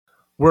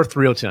We're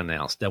thrilled to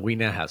announce that we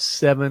now have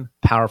 7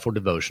 powerful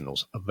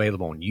devotionals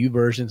available on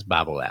YouVersion's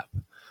Bible app.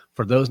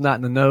 For those not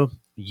in the know,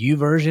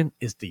 YouVersion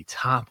is the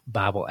top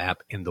Bible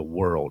app in the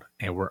world,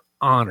 and we're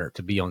honored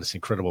to be on this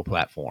incredible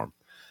platform.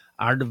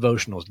 Our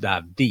devotionals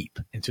dive deep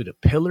into the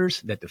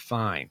pillars that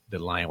define the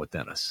lion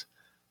within us: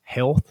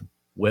 health,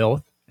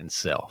 wealth, and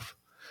self.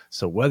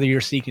 So whether you're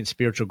seeking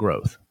spiritual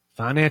growth,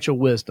 financial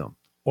wisdom,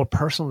 or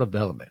personal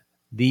development,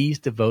 these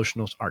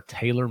devotionals are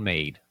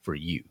tailor-made for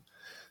you.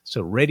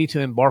 So ready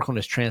to embark on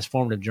this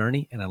transformative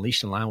journey and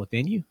unleash the lion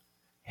within you?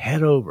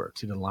 Head over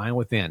to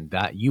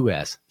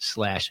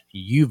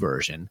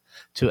thelionwithin.us/YouVersion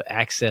to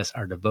access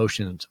our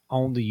devotions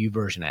on the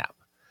YouVersion app.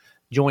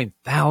 Join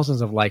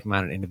thousands of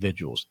like-minded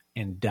individuals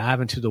and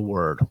dive into the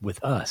Word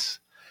with us.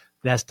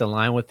 That's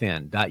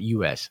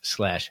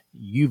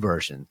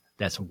thelionwithin.us/YouVersion.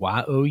 That's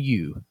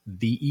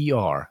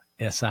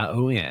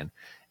YOUVERSION.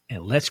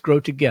 And let's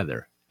grow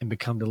together and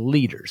become the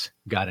leaders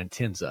God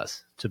intends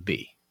us to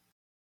be.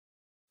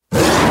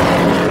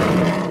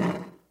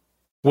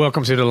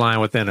 Welcome to The Lion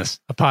Within Us,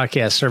 a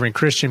podcast serving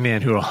Christian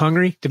men who are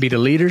hungry to be the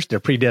leaders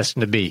they're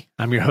predestined to be.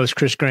 I'm your host,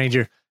 Chris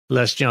Granger.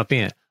 Let's jump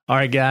in. All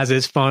right, guys,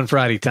 it's Fun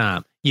Friday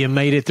time. You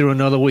made it through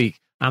another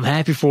week. I'm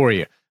happy for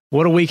you.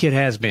 What a week it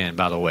has been,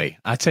 by the way.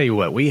 I tell you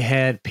what, we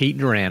had Pete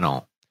Duran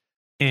on,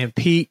 and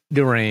Pete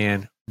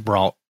Duran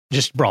brought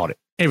it,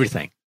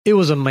 everything. It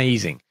was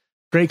amazing.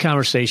 Great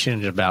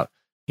conversation about,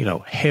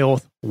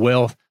 health,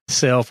 wealth,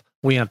 self.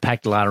 We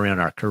unpacked a lot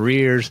around our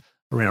careers,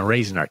 around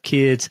raising our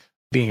kids,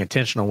 being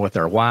intentional with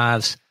our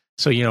wives.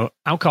 So,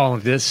 I'm calling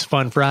this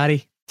Fun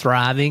Friday,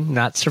 thriving,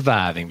 not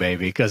surviving,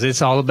 baby, because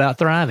it's all about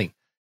thriving.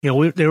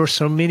 There were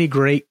so many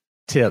great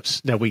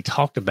tips that we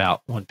talked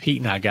about when Pete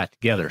and I got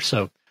together.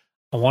 So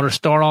I want to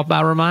start off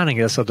by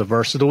reminding us of the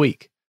verse of the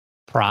week,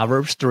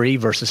 Proverbs 3,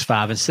 verses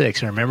 5 and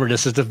 6. And remember,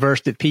 this is the verse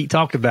that Pete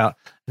talked about,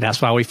 and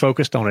that's why we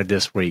focused on it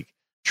this week.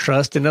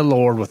 Trust in the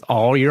Lord with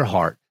all your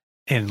heart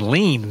and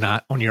lean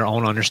not on your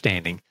own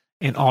understanding.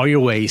 In all your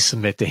ways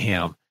submit to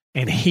him,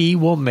 and he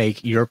will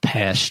make your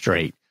path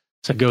straight.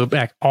 So go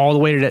back all the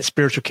way to that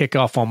spiritual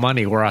kickoff on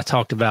Monday where I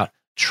talked about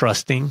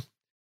trusting,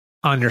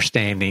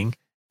 understanding,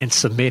 and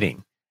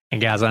submitting.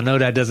 And guys, I know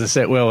that doesn't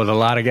sit well with a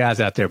lot of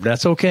guys out there, but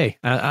that's okay.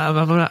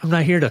 I'm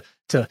not here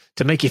to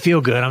make you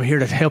feel good. I'm here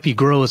to help you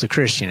grow as a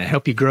Christian and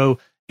help you grow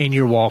in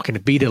your walk and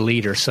to be the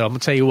leader. So I'm going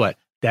to tell you what,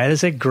 that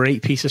is a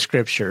great piece of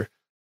scripture.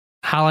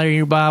 Highlight in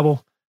your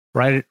Bible,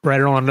 write it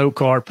on a note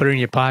card, put it in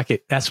your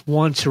pocket. That's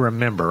one to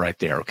remember right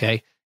there,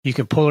 okay? You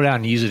can pull it out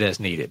and use it as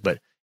needed. But,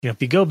 if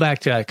you go back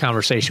to that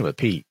conversation with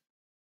Pete,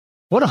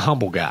 what a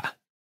humble guy.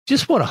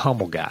 Just what a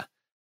humble guy.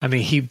 I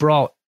mean, he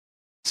brought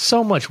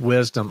so much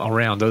wisdom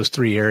around those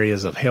 3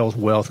 areas of health,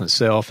 wealth, and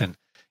self. And,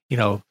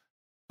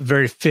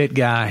 very fit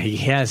guy.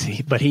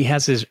 But he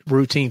has his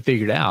routine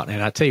figured out.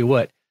 And I tell you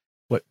what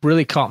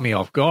really caught me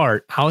off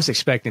guard, I was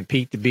expecting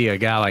Pete to be a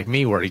guy like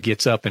me where he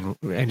gets up and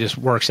just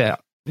works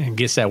out and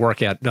gets that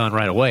workout done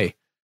right away.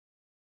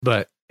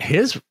 But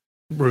his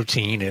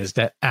routine is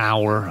that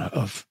hour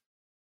of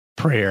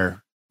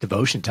prayer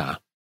devotion time.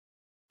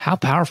 How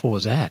powerful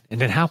was that?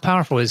 And then how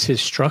powerful is his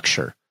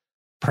structure?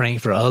 Praying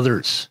for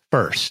others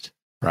first,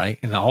 right?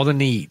 And all the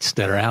needs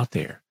that are out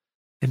there.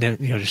 And then,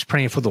 just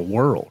praying for the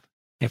world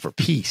and for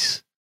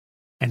peace.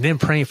 And then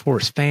praying for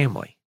his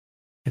family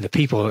and the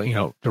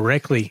people,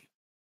 directly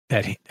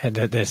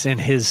that's in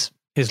his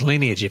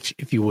lineage,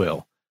 if you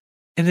will.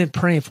 And then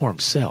praying for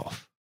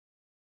himself.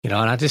 And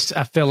I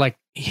feel like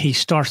he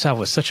starts out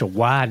with such a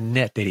wide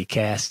net that he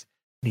casts,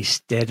 and he's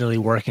steadily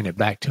working it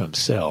back to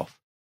himself.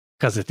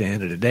 Because at the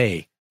end of the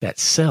day, that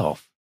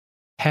self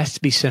has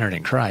to be centered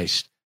in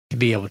Christ to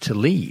be able to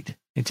lead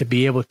and to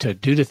be able to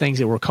do the things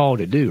that we're called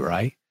to do,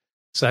 right?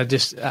 So I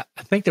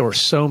think there were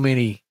so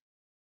many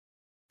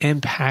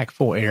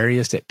impactful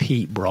areas that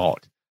Pete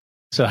brought.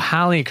 So I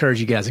highly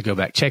encourage you guys to go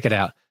back, check it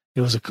out.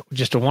 It was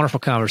just a wonderful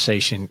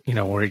conversation,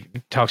 where he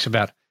talks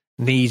about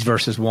needs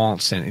versus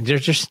wants, and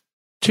there's just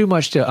too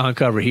much to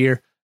uncover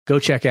here. Go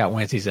check out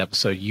Wednesday's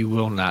episode. You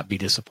will not be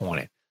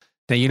disappointed.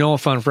 Now, on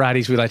Fun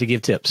Fridays, we like to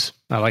give tips.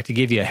 I like to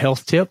give you a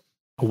health tip,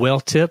 a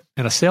wealth tip,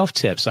 and a self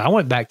tip. So I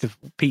went back to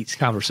Pete's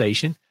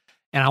conversation,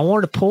 and I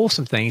wanted to pull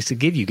some things to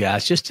give you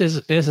guys just as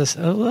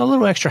a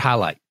little extra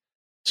highlight.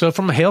 So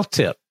from a health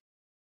tip,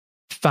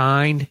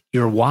 find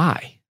your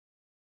why.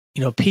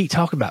 Pete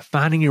talked about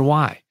finding your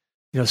why.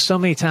 So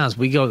many times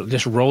we go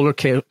this roller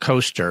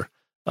coaster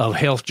of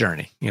health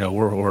journey.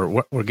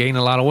 We're gaining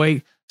a lot of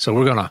weight, so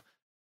we're going to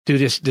do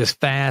this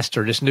fast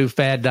or this new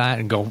fad diet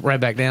and go right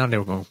back down. Then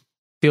we're going to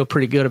feel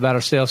pretty good about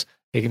ourselves.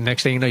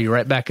 Next thing you know, you're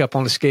right back up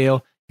on the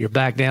scale. You're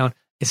back down.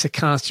 It's a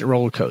constant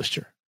roller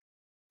coaster.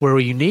 Where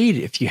you need,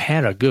 if you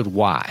had a good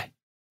why,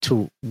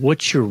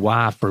 what's your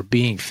why for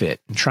being fit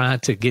and trying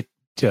to get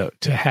to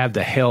have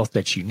the health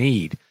that you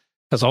need?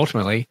 Because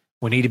ultimately,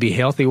 we need to be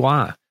healthy.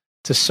 Why?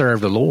 To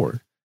serve the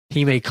Lord.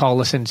 He may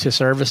call us into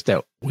service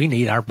that we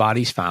need our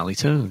bodies finely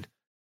tuned.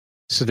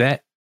 So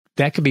that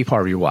could be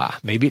part of your why.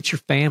 Maybe it's your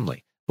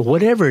family. But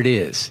whatever it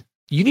is,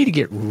 you need to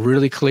get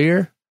really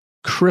clear,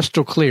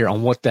 crystal clear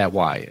on what that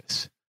why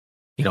is.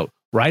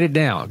 Write it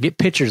down. Get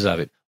pictures of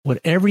it.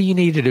 Whatever you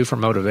need to do for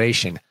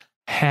motivation,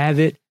 have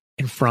it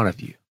in front of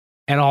you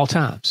at all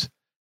times.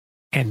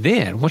 And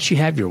then once you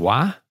have your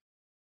why,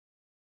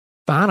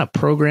 find a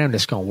program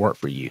that's going to work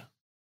for you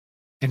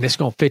and that's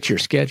going to fit your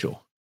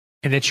schedule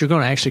and that you're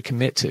going to actually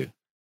commit to.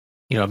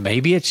 You know,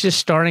 maybe it's just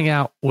starting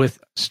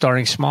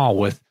small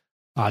with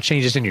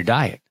changes in your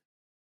diet.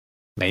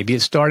 Maybe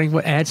it's starting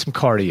with add some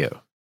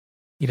cardio.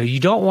 You know, you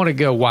don't want to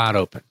go wide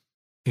open.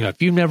 You know,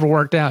 if you've never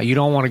worked out, you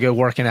don't want to go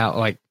working out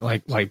like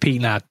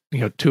Pete and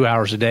I, 2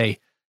 hours a day,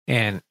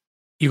 and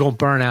you're going to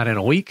burn out in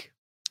a week.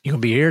 You're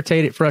going to be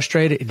irritated,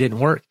 frustrated. It didn't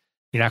work.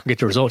 You're not going to get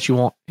the results you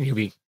want. And you'll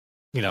be,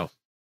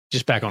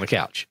 just back on the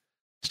couch.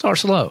 Start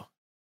slow.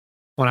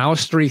 When I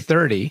was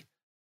 330,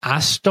 I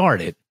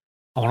started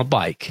on a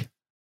bike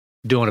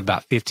doing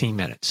about 15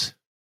 minutes,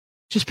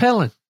 just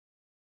pedaling.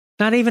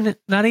 Not even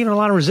a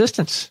lot of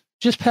resistance,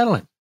 just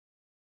pedaling,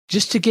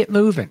 just to get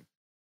moving,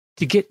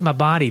 to get my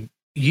body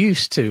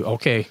used to,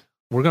 okay,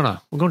 we're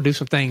gonna do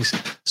some things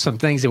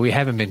that we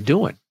haven't been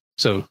doing.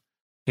 So,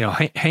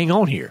 hang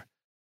on here.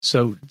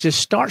 So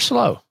just start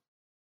slow,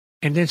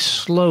 and then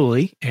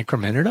slowly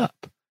increment it up,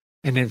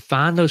 and then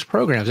find those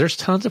programs. There's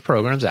tons of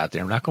programs out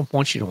there. I'm not going to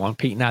point you to one.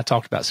 Pete and I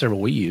talked about several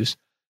we use,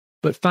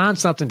 but find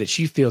something that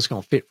you feel is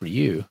going to fit for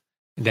you,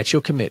 and that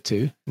you'll commit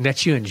to, and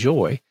that you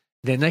enjoy.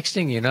 The next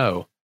thing you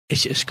know,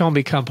 it's just going to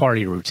become part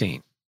of your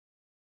routine.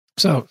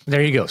 So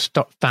there you go.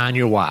 Find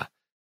your why.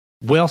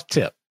 Wealth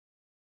tip.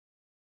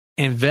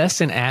 Invest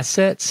in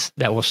assets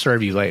that will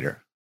serve you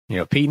later.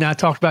 Pete and I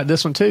talked about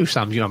this one too.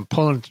 So I'm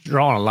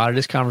drawing a lot of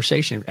this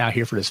conversation out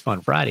here for this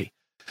Fun Friday.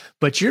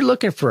 But you're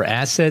looking for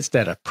assets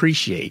that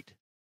appreciate,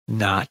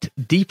 not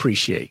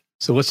depreciate.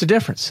 So what's the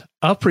difference?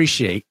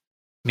 Appreciate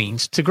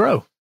means to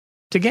grow,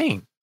 to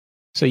gain.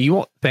 So you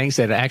want things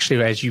that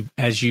actually,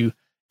 as you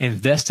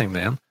invest in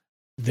them,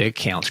 the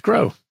accounts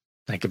grow.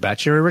 Think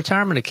about your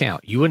retirement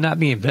account. You would not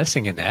be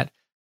investing in that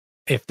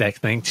if that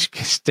thing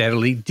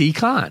steadily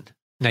declined.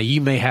 Now,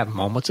 you may have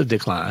moments of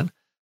decline,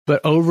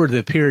 but over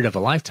the period of a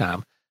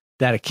lifetime,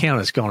 that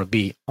account is going to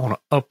be on an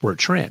upward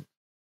trend.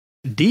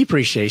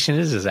 Depreciation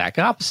is the exact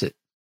opposite.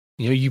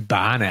 You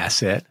buy an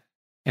asset,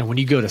 and when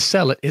you go to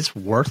sell it, it's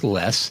worth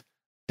less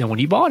than when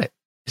you bought it.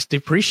 It's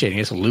depreciating.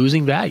 It's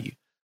losing value.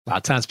 A lot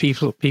of times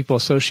people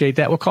associate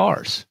that with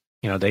cars.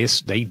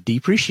 They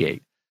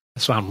depreciate.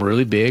 That's why I'm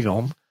really big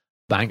on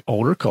buying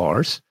older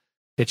cars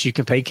that you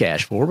can pay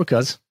cash for,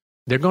 because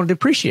they're going to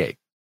depreciate.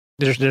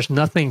 There's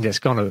nothing that's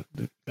going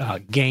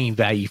to gain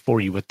value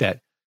for you with that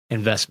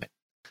investment.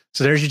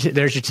 So there's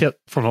your tip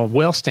from a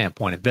wealth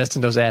standpoint. Invest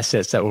in those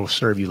assets that will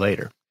serve you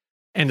later.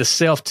 And the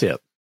self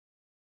tip,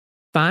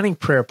 finding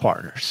prayer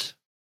partners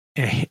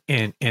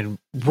and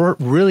we're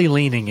really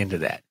leaning into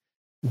that.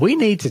 We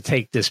need to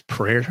take this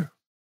prayer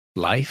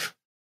life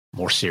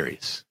more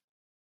serious.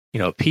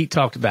 Pete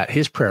talked about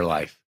his prayer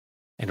life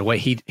and the way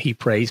he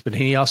prays, but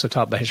he also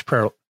talked about his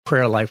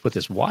prayer life with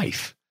his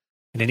wife.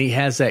 And then he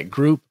has that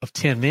group of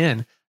 10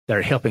 men that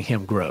are helping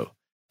him grow,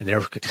 and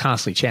they're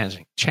constantly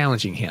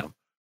challenging him.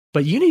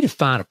 But you need to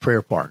find a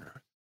prayer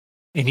partner.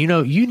 And,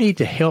 you need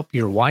to help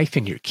your wife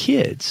and your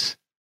kids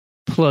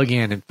plug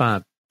in and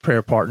find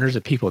prayer partners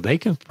and people they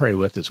can pray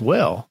with as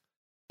well,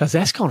 because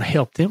that's going to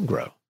help them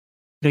grow.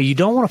 You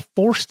don't want to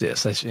force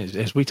this,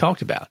 as we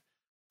talked about,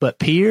 but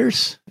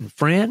peers and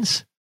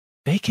friends,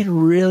 they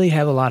can really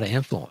have a lot of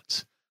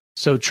influence.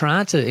 So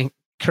trying to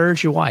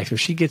encourage your wife, if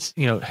she gets,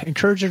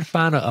 encourage her to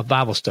find a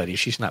Bible study if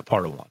she's not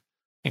part of one.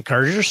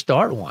 Encourage her to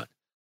start one.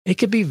 It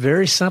could be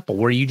very simple,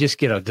 where you just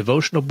get a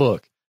devotional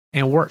book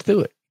and work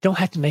through it. You don't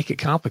have to make it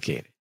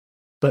complicated,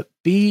 but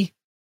be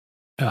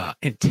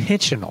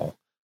intentional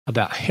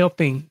about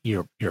helping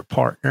your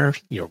partner,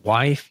 your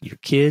wife, your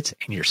kids,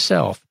 and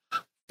yourself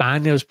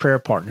find those prayer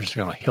partners that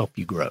are going to help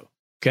you grow.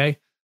 Okay?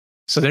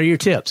 So there are your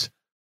tips.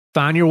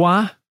 Find your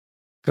why,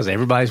 because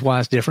everybody's why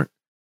is different.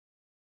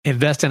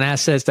 Invest in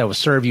assets that will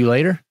serve you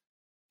later,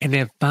 and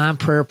then find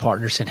prayer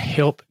partners and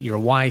help your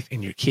wife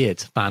and your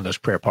kids find those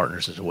prayer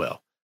partners as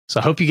well. So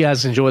I hope you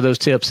guys enjoy those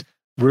tips.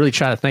 Really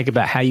try to think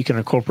about how you can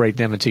incorporate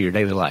them into your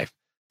daily life.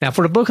 Now,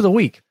 for the book of the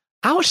week,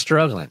 I was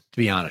struggling, to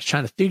be honest,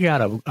 trying to figure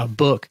out a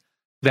book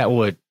that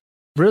would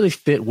really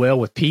fit well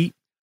with Pete.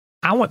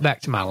 I went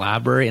back to my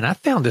library and I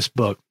found this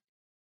book.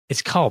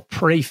 It's called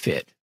Pray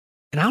Fit.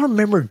 And I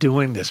remember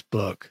doing this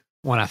book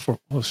when I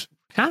was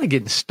kind of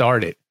getting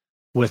started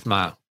with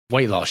my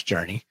weight loss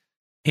journey.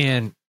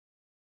 And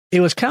it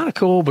was kind of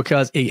cool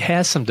because it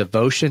has some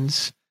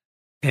devotions,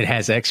 it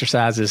has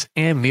exercises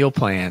and meal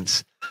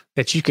plans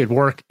that you could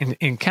work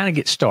and kind of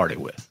get started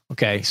with.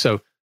 Okay.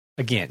 So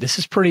again, this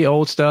is pretty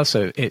old stuff,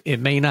 so it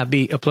may not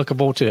be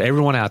applicable to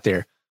everyone out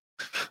there.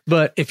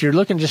 But if you're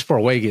looking just for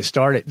a way to get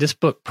started, this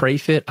book, Pray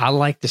Fit, I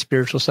like the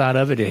spiritual side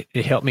of it.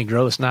 It helped me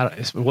grow.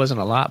 It wasn't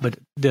a lot, but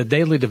the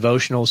daily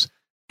devotionals,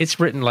 it's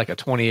written like a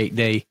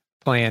 28-day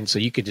plan. So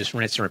you could just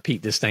rinse and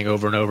repeat this thing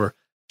over and over,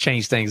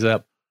 change things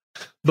up,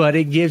 but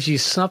it gives you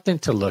something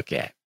to look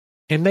at.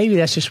 And maybe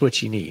that's just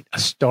what you need, a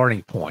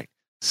starting point,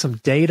 some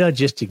data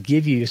just to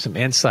give you some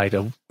insight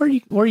of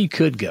where you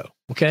could go.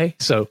 Okay.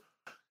 So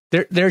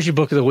there's your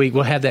book of the week.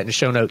 We'll have that in the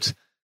show notes.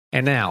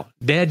 And now,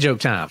 dad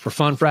joke time. For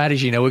Fun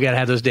Fridays, we got to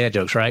have those dad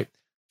jokes, right?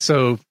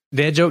 So,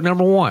 dad joke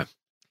number 1.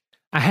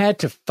 I had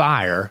to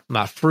fire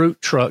my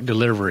fruit truck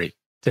delivery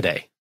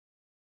today.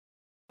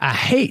 I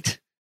hate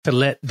to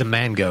let the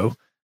man go,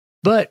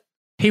 but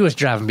he was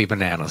driving me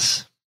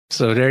bananas.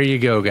 So there you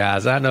go,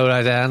 guys. I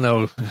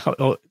know,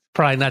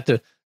 probably not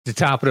the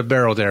top of the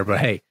barrel there, but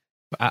hey,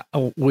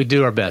 we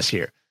do our best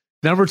here.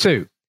 Number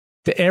 2,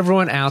 to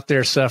everyone out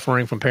there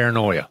suffering from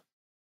paranoia,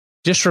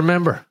 just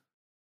remember,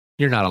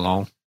 you're not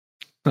alone.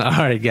 All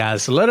right,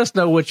 guys. So let us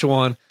know which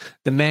one,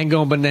 the man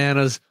going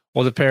bananas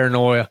or the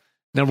paranoia.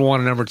 Number 1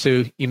 and number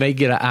 2, you may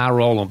get an eye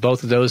roll on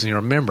both of those. And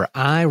remember,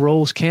 eye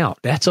rolls count.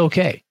 That's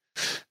okay.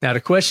 Now,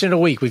 the question of the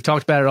week, we've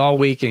talked about it all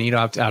week. And,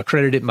 I've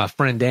credited my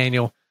friend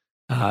Daniel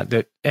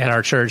at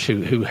our church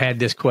who had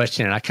this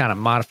question. And I kind of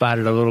modified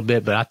it a little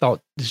bit. But I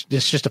thought this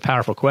is just a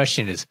powerful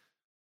question is,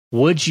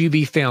 would you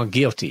be found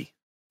guilty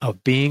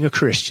of being a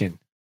Christian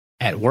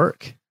at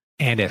work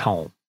and at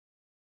home?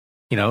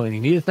 And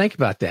you need to think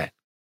about that.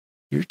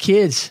 Your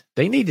kids,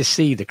 they need to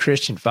see the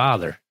Christian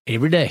father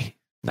every day,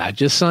 not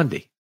just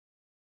Sunday.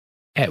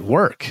 At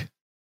work,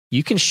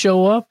 you can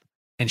show up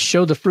and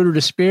show the fruit of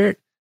the Spirit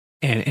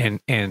and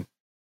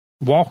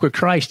walk with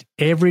Christ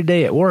every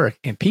day at work,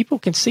 and people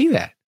can see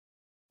that.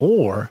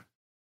 Or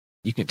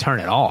you can turn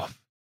it off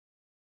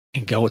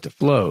and go with the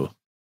flow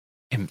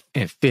and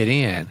fit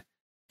in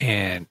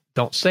and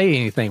don't say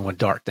anything when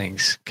dark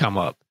things come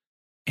up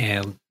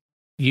and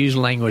use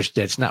language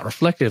that's not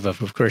reflective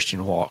of a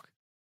Christian walk.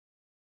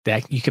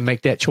 That you can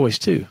make that choice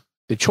too.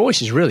 The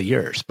choice is really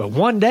yours, but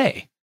one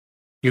day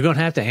you're going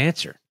to have to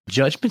answer.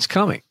 Judgment's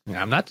coming.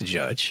 I'm not the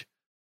judge,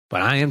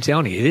 but I am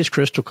telling you, it is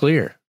crystal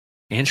clear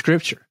in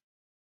Scripture.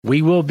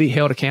 We will be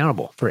held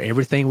accountable for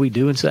everything we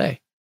do and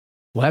say.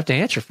 We'll have to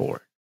answer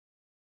for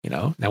it.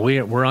 Now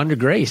we're under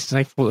grace.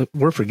 Thankful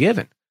we're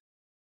forgiven,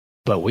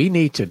 but we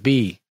need to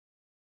be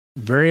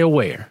very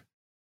aware,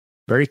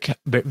 very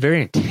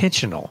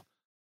intentional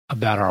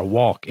about our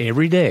walk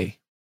every day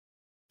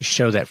to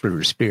show that fruit of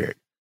the Spirit.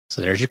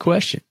 So there's your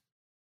question.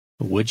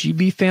 Would you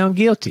be found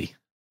guilty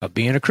of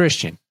being a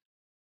Christian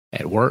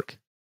at work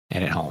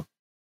and at home?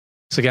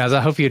 So guys,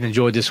 I hope you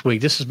enjoyed this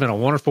week. This has been a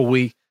wonderful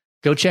week.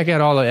 Go check out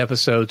all the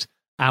episodes.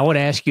 I would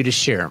ask you to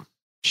share them.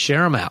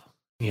 Share them out.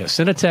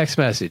 Send a text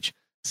message.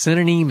 Send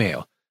an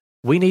email.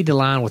 We need the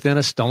line within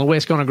us. The only way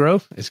it's going to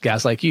grow is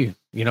guys like you.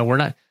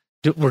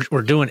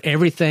 We're doing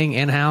everything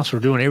in-house. We're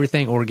doing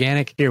everything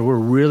organic here. We're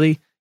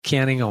really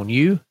counting on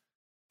you,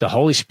 the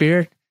Holy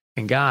Spirit,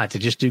 and God to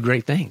just do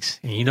great things.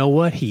 And you know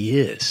what? He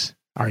is.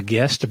 Our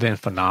guests have been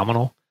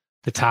phenomenal.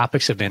 The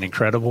topics have been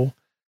incredible.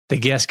 The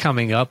guests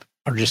coming up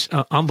are just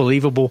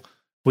unbelievable.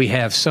 We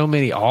have so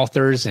many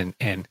authors and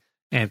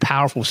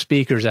powerful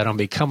speakers that will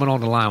be coming on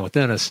the line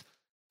within us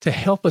to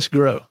help us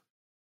grow.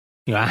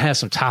 I have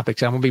some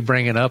topics I'm going to be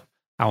bringing up.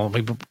 I will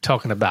be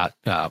talking about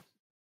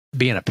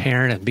being a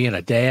parent and being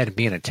a dad and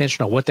being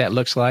intentional, what that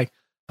looks like.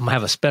 I'm going to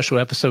have a special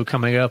episode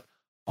coming up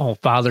on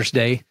Father's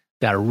Day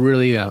that I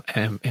really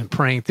am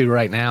praying through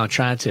right now and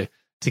trying to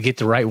get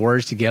the right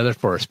words together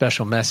for a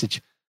special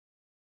message.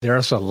 There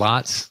are so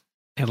lots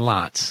and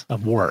lots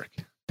of work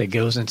that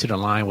goes into the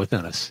line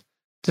within us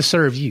to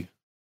serve you,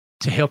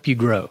 to help you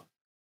grow,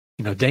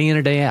 day in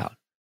and day out.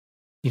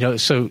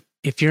 So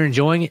if you're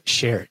enjoying it,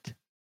 share it.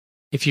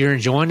 If you're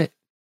enjoying it,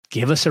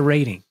 give us a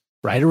rating,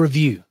 write a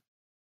review.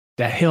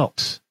 That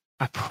helps.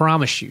 I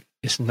promise you,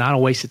 it's not a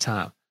waste of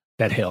time.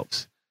 That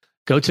helps.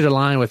 Go to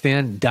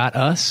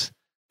thelionwithin.us.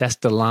 That's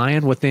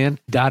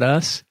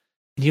thelionwithin.us.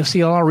 And you'll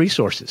see all our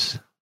resources.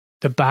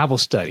 The Bible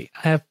study.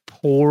 I have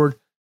poured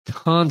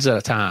tons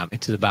of time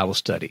into the Bible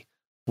study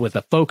with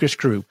a focus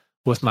group,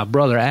 with my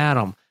brother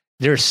Adam.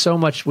 There's so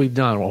much we've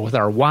done with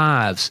our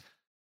wives,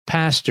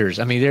 pastors.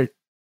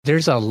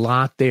 There's a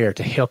lot there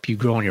to help you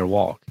grow in your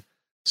walk.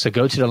 So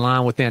go to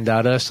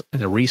thelionwithin.us in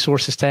the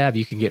resources tab.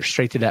 You can get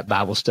straight to that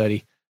Bible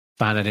study,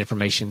 find that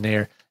information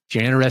there. If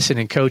you're interested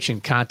in coaching,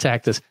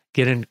 contact us.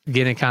 Get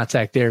in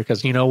contact there,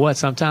 because you know what?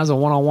 Sometimes a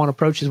one-on-one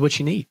approach is what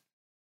you need.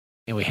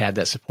 And we have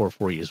that support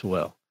for you as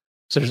well.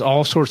 So there's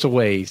all sorts of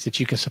ways that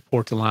you can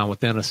support the line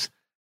within us.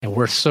 And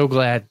we're so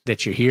glad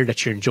that you're here,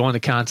 that you're enjoying the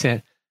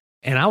content.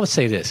 And I would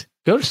say this,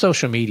 go to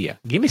social media.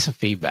 Give me some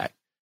feedback.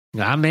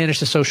 I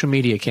manage the social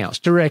media accounts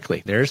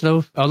directly. There's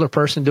no other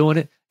person doing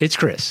it. It's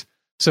Chris.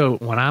 So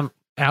when I'm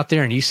out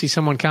there and you see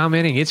someone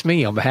commenting, it's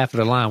me on behalf of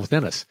the line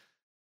within us.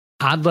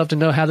 I'd love to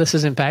know how this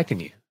is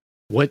impacting you.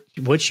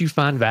 What you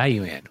find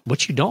value in,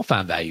 what you don't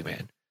find value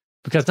in,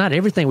 because not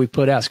everything we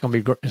put out is going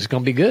to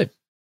be good.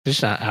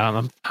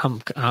 I'm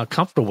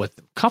comfortable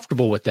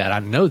with that. I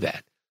know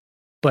that,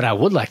 but I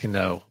would like to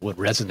know what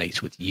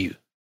resonates with you.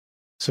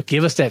 So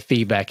give us that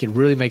feedback. It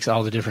really makes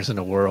all the difference in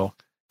the world.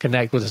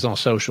 Connect with us on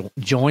social.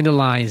 Join the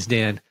Lion's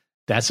Den.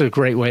 That's a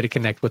great way to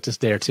connect with us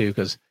there too,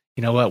 because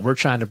you know what? We're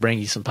trying to bring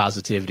you some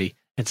positivity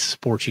and to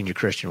support you in your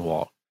Christian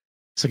walk.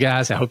 So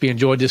guys, I hope you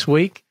enjoyed this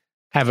week.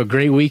 Have a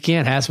great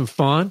weekend. Have some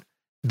fun.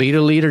 Be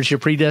the leaders you're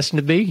predestined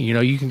to be.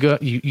 You can go.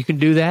 You can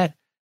do that.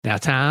 Now,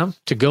 time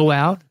to go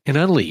out and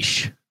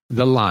unleash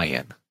The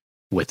Lion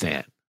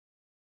Within.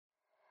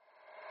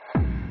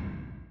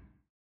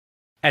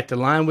 At The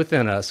Lion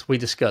Within Us, we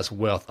discuss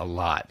wealth a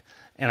lot.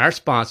 And our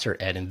sponsor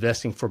at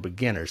Investing for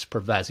Beginners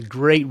provides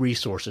great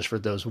resources for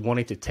those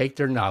wanting to take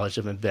their knowledge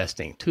of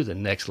investing to the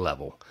next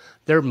level.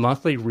 Their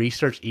monthly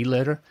research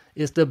e-letter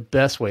is the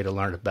best way to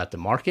learn about the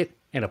market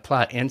and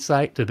apply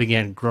insight to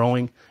begin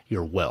growing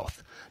your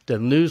wealth. The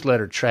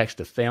newsletter tracks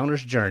the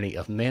founder's journey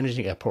of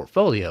managing a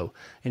portfolio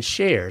and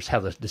shares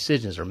how the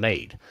decisions are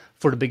made.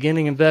 For the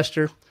beginning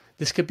investor,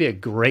 this could be a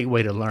great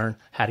way to learn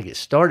how to get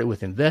started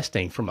with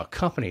investing from a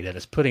company that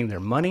is putting their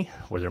money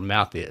where their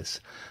mouth is.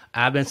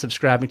 I've been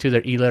subscribing to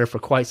their e-letter for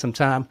quite some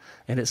time,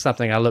 and it's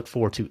something I look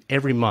forward to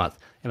every month,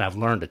 and I've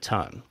learned a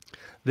ton.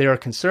 They are a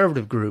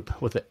conservative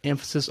group with an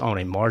emphasis on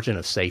a margin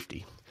of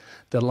safety.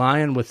 The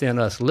Lion Within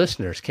Us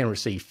listeners can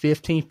receive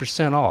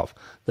 15% off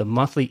the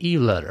monthly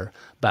e-letter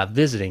by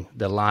visiting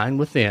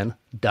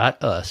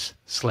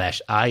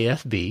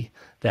thelionwithin.us/IFB,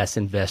 that's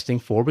Investing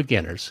for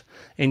Beginners,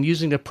 and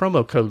using the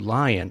promo code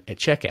LION at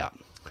checkout.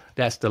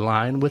 That's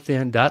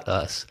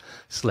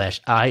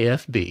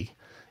thelionwithin.us/IFB,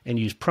 and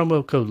use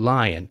promo code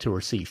LION to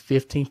receive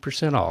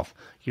 15% off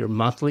your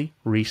monthly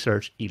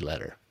research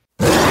e-letter.